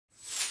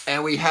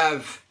And we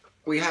have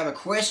a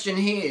question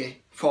here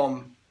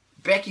from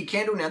Becky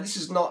Kendall. Now, this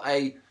is not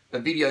a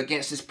video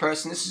against this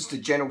person. This is just a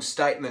general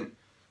statement.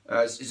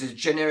 It's a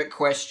generic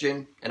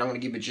question, and I'm going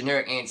to give a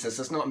generic answer.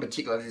 So it's not in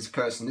particular to this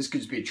person. This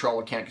could just be a troll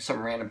account for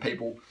some random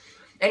people.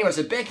 Anyway,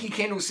 so Becky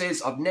Kendall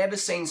says, I've never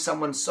seen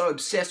someone so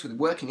obsessed with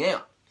working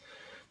out.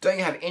 Don't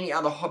you have any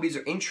other hobbies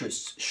or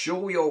interests? Sure,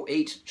 we all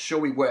eat. Sure,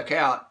 we work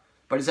out.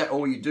 But is that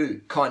all you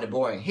do? Kind of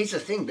boring. Here's the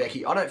thing,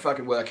 Becky. I don't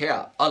fucking work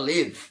out. I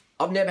live.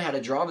 I've never had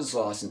a driver's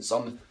license.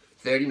 I'm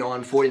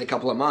 39, 40 in a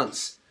couple of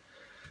months.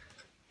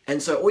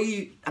 And so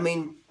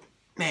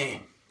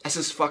man, that's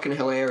just fucking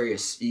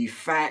hilarious. You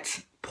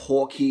fat,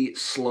 porky,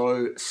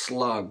 slow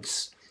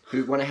slugs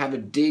who want to have a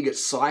dig at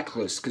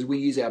cyclists because we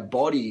use our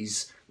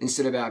bodies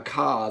instead of our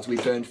cars. We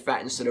burn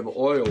fat instead of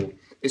oil.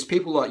 It's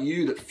people like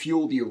you that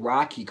fuel the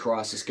Iraqi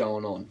crisis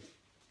going on,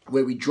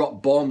 where we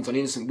drop bombs on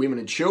innocent women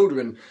and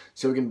children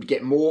so we can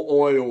get more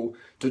oil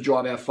to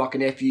drive our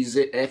fucking our SUVs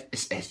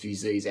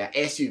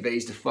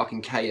to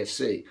fucking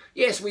KFC.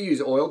 Yes, we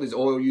use oil. There's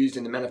oil used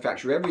in the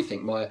manufacture of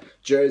everything. My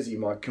jersey,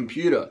 my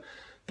computer.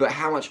 But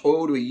how much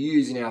oil do we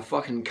use in our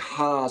fucking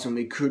cars when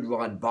we could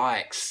ride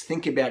bikes?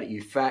 Think about it,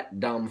 you fat,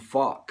 dumb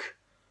fuck.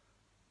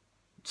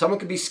 Someone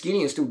could be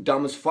skinny and still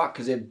dumb as fuck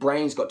because their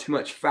brain's got too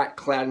much fat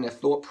clouding their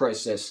thought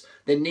process.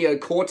 Their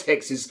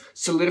neocortex is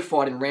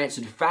solidified in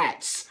rancid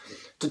fats.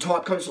 To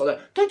type comments like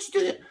that, don't you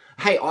do that?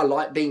 Hey, I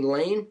like being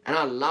lean and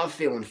I love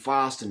feeling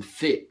fast and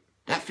fit.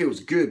 That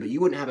feels good, but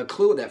you wouldn't have a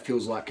clue what that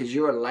feels like because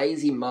you're a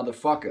lazy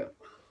motherfucker.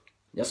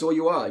 That's all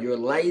you are. You're a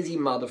lazy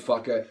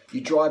motherfucker.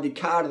 You drive your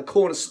car to the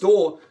corner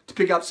store to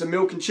pick up some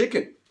milk and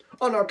chicken.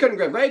 Oh no, I couldn't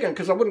go vegan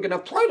because I wouldn't get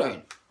enough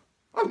protein.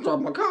 I'm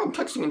driving my car, I'm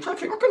texting in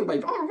traffic, I couldn't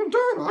be, I'm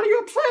doing, are you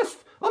obsessed?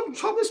 I'm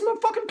driving this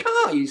motherfucking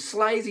car, you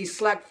slazy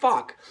slack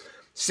fuck.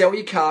 Sell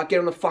your car,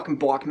 get on a fucking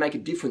bike, make a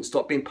difference,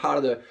 stop being part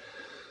of the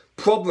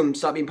problem,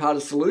 start being part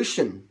of the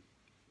solution.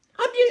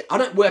 I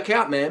don't work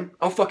out, man.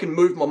 I'll fucking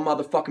move my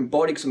motherfucking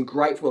body because I'm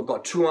grateful I've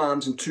got 2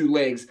 arms and 2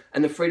 legs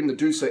and the freedom to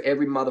do so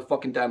every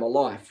motherfucking day of my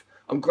life.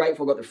 I'm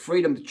grateful I've got the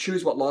freedom to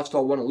choose what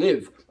lifestyle I want to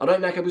live. I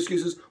don't make up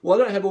excuses, well,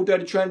 I don't have all day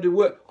to train to do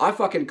work. I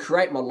fucking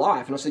create my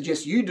life and I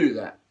suggest you do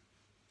that.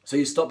 So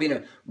you stop being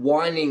a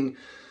whining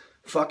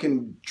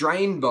fucking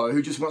drainbow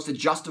who just wants to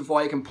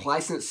justify your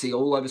complacency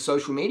all over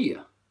social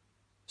media.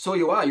 That's all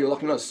you are. You're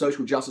like not a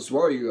social justice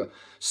warrior. You're a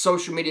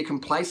social media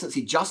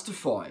complacency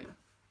justifier.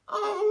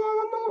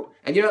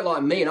 And you don't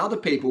like me and other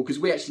people because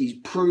we actually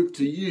prove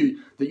to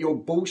you that your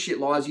bullshit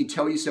lies you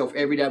tell yourself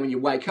every day when you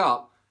wake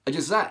up are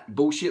just that,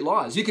 bullshit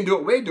lies. You can do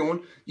what we're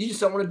doing, you just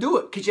don't want to do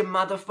it because you're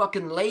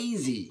motherfucking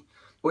lazy.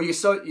 Or your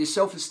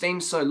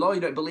self-esteem's so low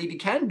you don't believe you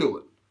can do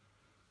it.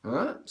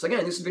 Alright? So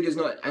again, this video is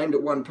not aimed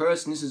at one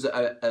person. This is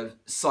a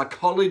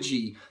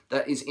psychology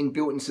that is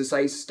inbuilt into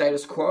today's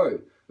status quo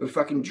of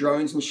fucking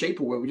drones and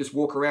sheeple where we just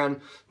walk around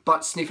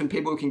butt sniffing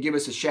people who can give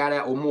us a shout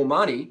out or more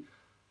money.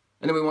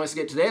 And then we want us to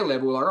get to their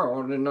level, like, oh,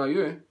 I didn't know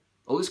you.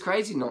 All this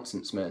crazy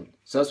nonsense, man.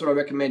 So that's what I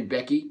recommend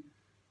Becky.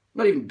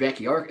 Not even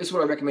Becky. That's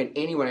what I recommend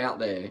anyone out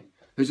there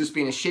who's just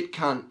been a shit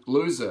cunt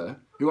loser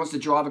who wants to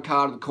drive a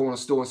car to the corner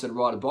store instead of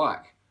ride a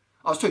bike.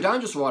 Oh, it's too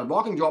dangerous to ride a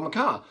bike and drive my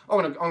car.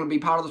 I'm gonna be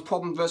part of this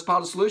problem versus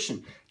part of the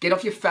solution. Get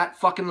off your fat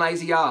fucking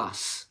lazy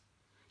ass.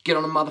 Get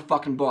on a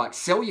motherfucking bike.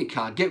 Sell your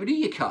car. Get rid of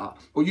your car.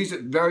 Or use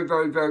it very,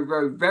 very, very,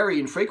 very, very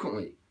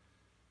infrequently.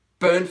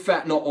 Burn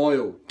fat, not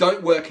oil.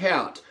 Don't work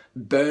out.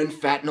 Burn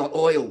fat, not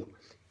oil.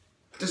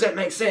 Does that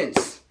make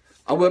sense?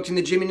 I worked in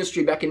the gym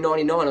industry back in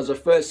 '99. I was the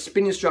first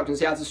spin instructor in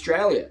South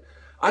Australia.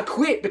 I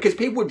quit because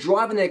people were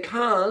driving their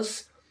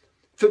cars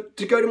to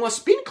go to my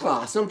spin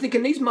class. And I'm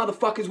thinking, these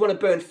motherfuckers want to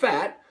burn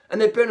fat. And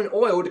they're burning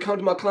oil to come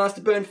to my class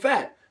to burn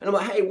fat. And I'm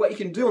like, hey, what you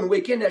can do on the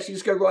weekend, actually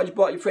just go ride your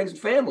bike with your friends and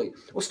family.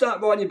 Or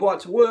start riding your bike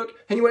to work,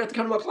 and you won't have to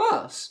come to my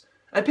class.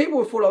 And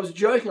people thought I was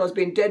joking, I was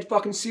being dead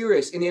fucking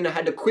serious. In the end, I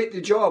had to quit the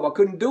job, I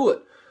couldn't do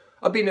it.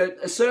 I've been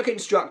a circuit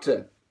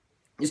instructor.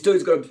 This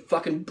dude's got a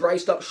fucking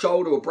braced up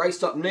shoulder or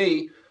braced up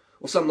knee,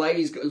 or some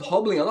lady's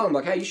hobbling along. I'm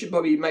like, hey, you should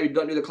probably maybe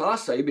don't do the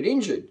class today, you've been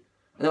injured.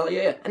 And they're like,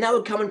 yeah. And they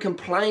would come and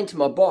complain to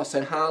my boss,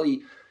 and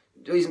Harley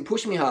isn't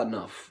pushing me hard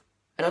enough.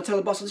 And I tell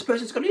the boss, this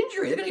person's got an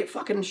injury. They're going to get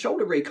fucking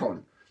shoulder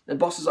recon. And the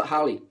boss is like,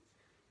 Harley,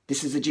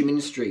 this is the gym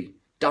industry.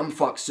 Dumb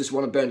fucks just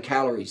want to burn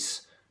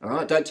calories. All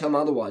right? Don't tell them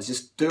otherwise.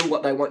 Just do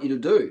what they want you to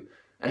do.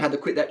 And had to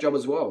quit that job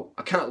as well.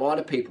 I can't lie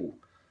to people.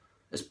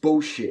 It's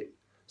bullshit.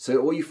 So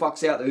all you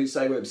fucks out there who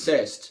say we're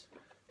obsessed,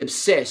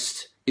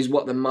 obsessed is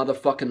what the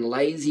motherfucking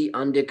lazy,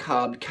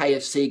 undercarb,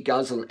 KFC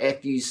guzzling,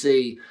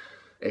 SUV,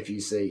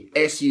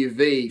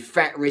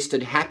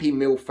 fat-wristed, happy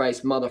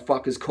meal-faced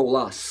motherfuckers call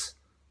us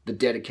the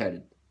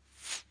dedicated.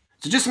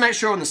 So just to make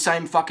sure we're on the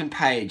same fucking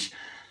page,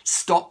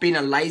 stop being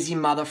a lazy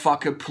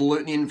motherfucker,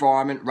 polluting the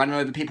environment, running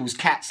over people's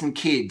cats and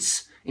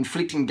kids,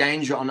 inflicting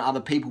danger on other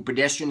people,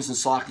 pedestrians and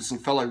cyclists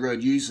and fellow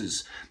road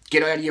users.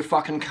 Get out of your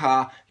fucking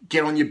car,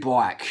 get on your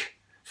bike.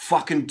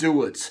 Fucking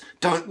do it.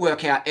 Don't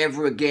work out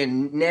ever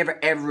again, never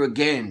ever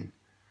again.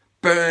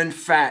 Burn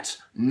fat,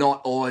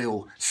 not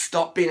oil.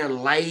 Stop being a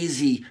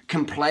lazy,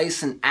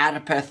 complacent,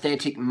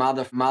 adipathetic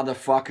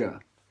motherfucker.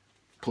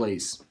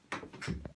 please.